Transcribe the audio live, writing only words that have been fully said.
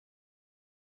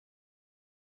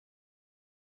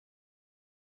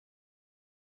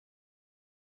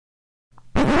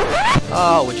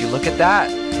Oh, would you look at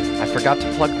that? I forgot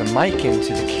to plug the mic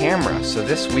into the camera, so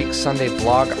this week's Sunday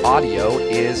vlog audio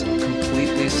is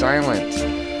completely silent.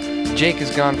 Jake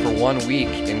is gone for 1 week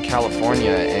in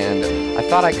California, and I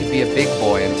thought I could be a big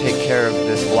boy and take care of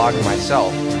this vlog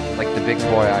myself, like the big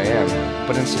boy I am.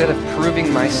 But instead of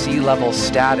proving my sea-level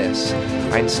status,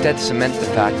 I instead cement the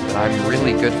fact that I'm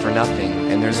really good for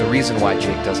nothing, and there's a reason why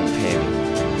Jake doesn't pay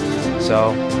me.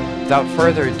 So, without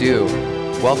further ado,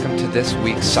 welcome to this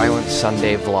week's Silent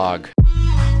Sunday vlog.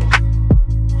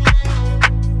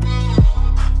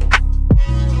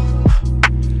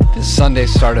 This Sunday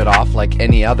started off like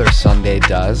any other Sunday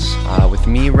does, with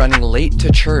me running late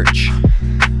to church.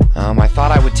 I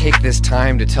thought I would take this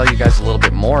time to tell you guys a little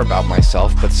bit more about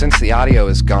myself, but since the audio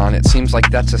is gone, it seems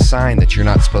like that's a sign that you're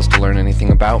not supposed to learn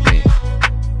anything about me.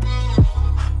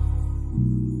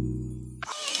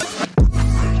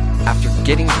 After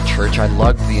getting to church, I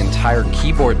lugged the entire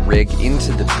keyboard rig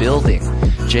into the building.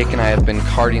 Jake and I have been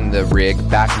carting the rig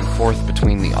back and forth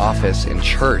between the office and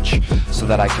church so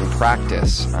that I can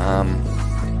practice.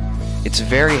 It's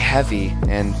very heavy,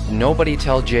 and nobody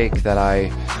tell Jake that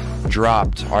I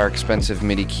dropped our expensive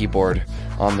MIDI keyboard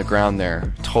on the ground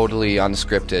there. Totally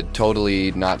unscripted,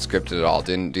 totally not scripted at all.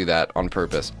 Didn't do that on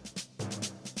purpose.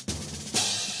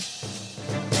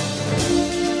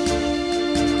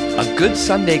 A good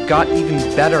Sunday got even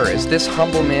better as this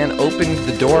humble man opened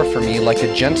the door for me like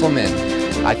a gentleman.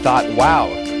 I thought, wow,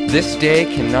 this day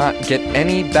cannot get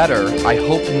any better. I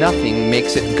hope nothing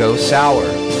makes it go sour.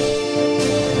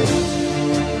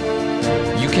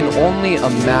 You can only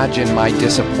imagine my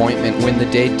disappointment when the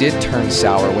day did turn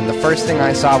sour, when the first thing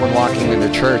I saw when walking into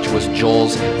church was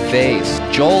Joel's face.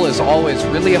 Joel is always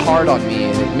really hard on me,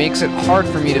 and it makes it hard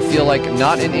for me to feel like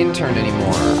not an intern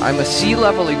anymore. I'm a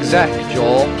C-level exec,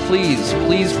 Joel. Please,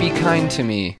 please be kind to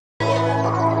me.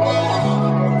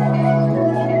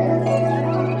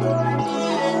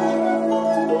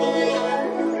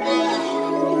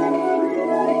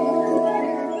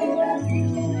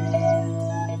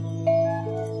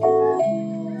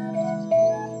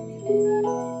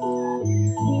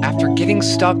 After getting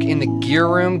stuck in the gear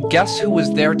room, guess who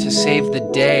was there to save the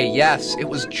day? Yes, it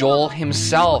was Joel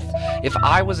himself. If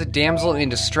I was a damsel in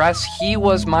distress, he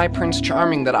was my Prince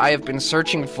Charming that I have been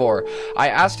searching for. I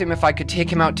asked him if I could take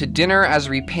him out to dinner as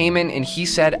repayment, and he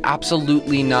said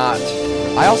absolutely not.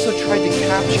 I also tried to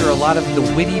capture a lot of the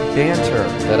witty banter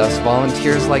that us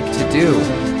volunteers like to do,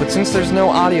 but since there's no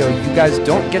audio, you guys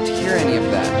don't get to hear any of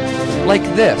that. Like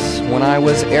this, when I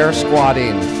was air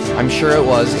squatting. I'm sure it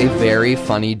was a very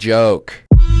funny joke.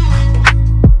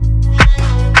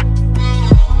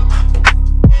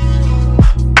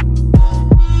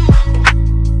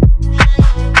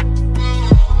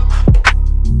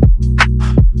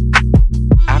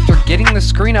 After getting the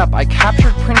screen up, I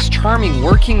captured Prince Charming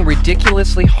working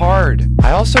ridiculously hard.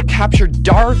 I also captured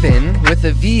Darvin with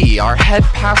a V, our head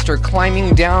pastor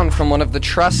climbing down from one of the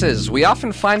trusses. We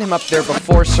often find him up there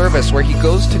before service where he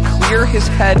goes to clear his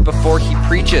head before he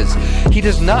preaches. He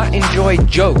does not enjoy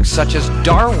jokes such as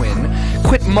Darwin,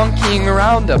 quit monkeying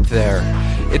around up there.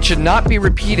 It should not be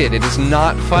repeated, it is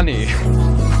not funny.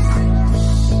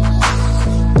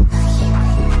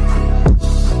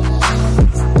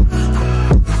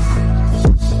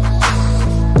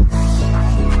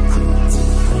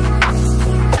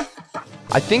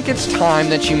 I think it's time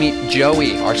that you meet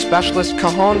Joey, our specialist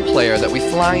cajon player that we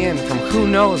fly in from who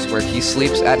knows where he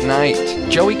sleeps at night.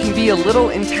 Joey can be a little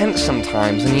intense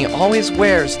sometimes, and he always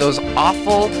wears those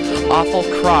awful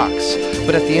Crocs,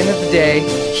 but at the end of the day,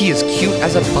 he is cute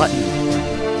as a button.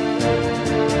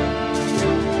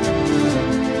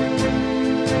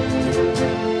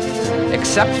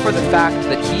 Except for the fact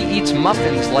that he eats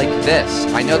muffins like this.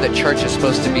 I know that church is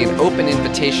supposed to be an open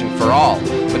invitation for all,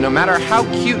 but no matter how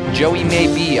cute Joey may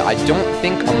be, I don't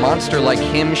think a monster like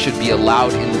him should be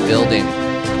allowed in the building.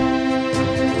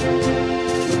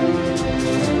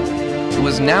 It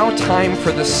was now time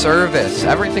for the service.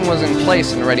 Everything was in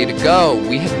place and ready to go.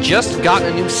 We had just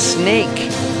gotten a new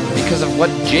snake because of what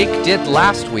Jake did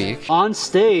last week. On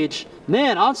stage?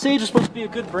 Man, on stage is supposed to be a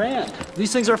good brand.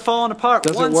 These things are falling apart.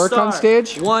 Does it work on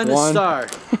stage? One star.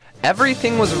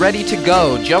 Everything was ready to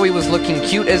go. Joey was looking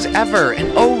cute as ever.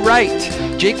 And oh right,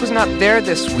 Jake was not there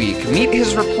this week. Meet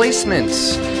his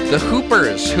replacements. The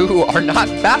Hoopers, who are not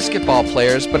basketball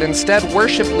players, but instead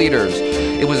worship leaders.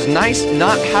 It was nice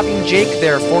not having Jake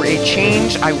there for a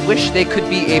change. I wish they could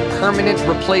be a permanent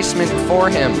replacement for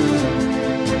him.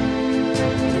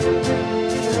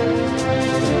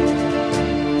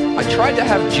 I tried to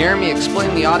have Jeremy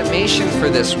explain the automation for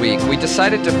this week. We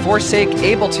decided to forsake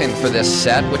Ableton for this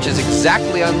set, which is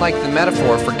exactly unlike the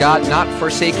metaphor for God not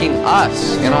forsaking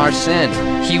us in our sin.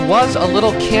 He was a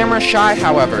little camera shy,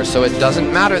 however, so it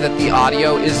doesn't matter that the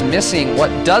audio is missing. What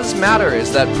does matter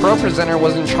is that ProPresenter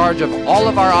was in charge of all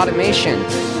of our automation.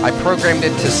 I programmed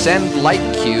it to send light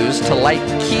cues to light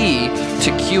key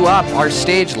to cue up our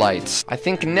stage lights. I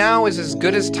think now is as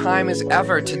good as time as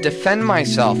ever to defend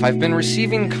myself. I've been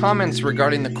receiving comments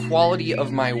regarding the quality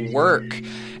of my work,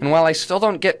 and while I still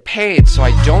don't get paid, so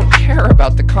I don't care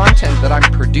about the content that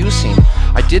I'm producing,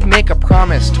 I did make a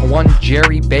promise to one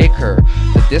Jerry Baker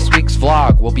that this week's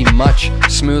vlog will be much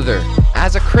smoother.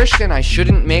 As a Christian, I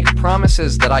shouldn't make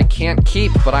promises that I can't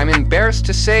keep, but I'm embarrassed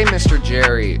to say, Mr.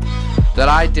 Jerry, that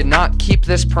I did not keep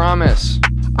this promise.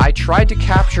 I tried to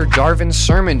capture Darvin's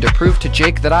sermon to prove to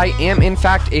Jake that I am in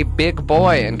fact a big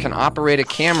boy and can operate a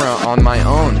camera on my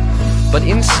own. But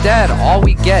instead, all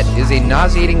we get is a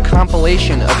nauseating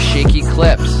compilation of shaky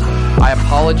clips. I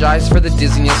apologize for the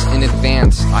dizziness in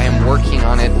advance. I am working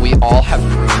on it. We all have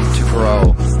room to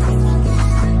grow.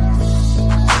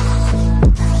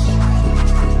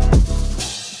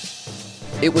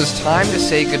 It was time to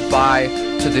say goodbye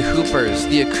to the Hoopers.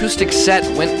 The acoustic set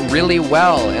went really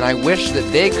well, and I wish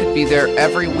that they could be there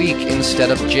every week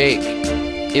instead of Jake.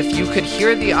 If you could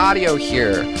hear the audio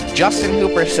here, Justin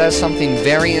Hooper says something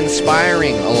very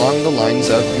inspiring along the lines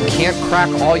of, "You can't crack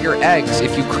all your eggs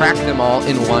if you crack them all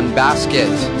in one basket."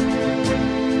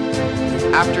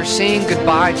 After saying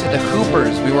goodbye to the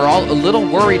Hoopers, we were all a little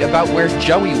worried about where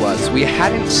Joey was. We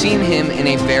hadn't seen him in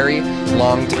a very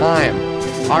long time.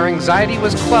 Our anxiety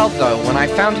was quelled though when I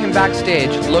found him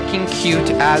backstage looking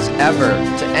cute as ever.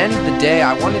 To end the day,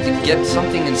 I wanted to get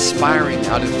something inspiring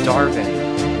out of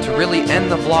Darvin, to really end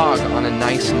the vlog on a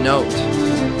nice note.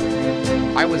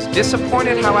 I was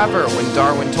disappointed, however, when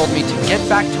Darwin told me to get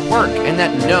back to work and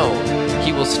that no,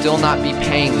 he will still not be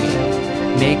paying me.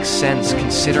 Makes sense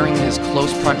considering his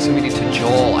close proximity to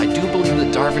Joel. I do believe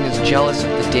that Darvin is jealous of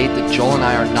the date that Joel and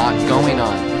I are not going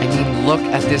on. I mean, look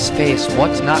at this face.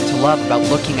 What's not to love about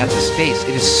looking at this face?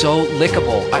 It is so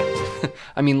lickable.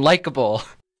 I mean, likable.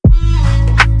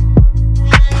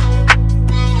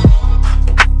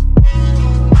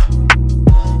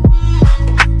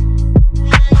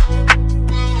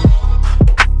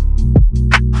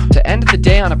 To end the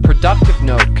day on a productive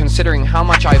note, considering how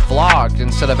much I vlogged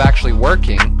instead of actually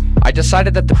working, I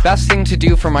decided that the best thing to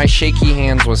do for my shaky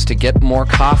hands was to get more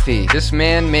coffee. This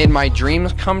man made my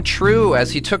dreams come true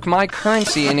as he took my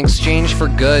currency in exchange for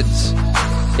goods.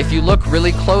 If you look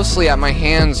really closely at my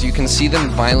hands, you can see them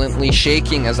violently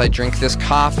shaking as I drink this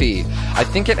coffee. I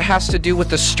think it has to do with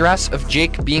the stress of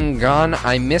Jake being gone.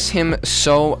 I miss him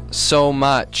so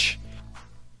much.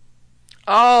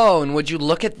 Oh, and would you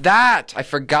look at that? I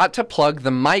forgot to plug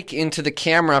the mic into the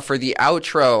camera for the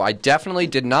outro. I definitely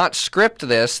did not script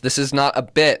this. This is not a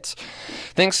bit.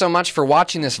 Thanks so much for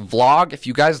watching this vlog. If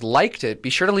you guys liked it, be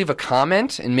sure to leave a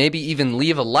comment and maybe even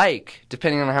leave a like,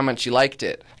 depending on how much you liked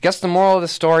it. I guess the moral of the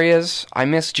story is, I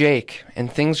miss Jake, and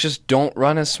things just don't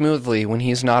run as smoothly when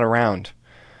he's not around.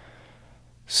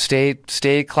 Stay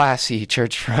classy,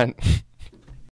 Churchfront.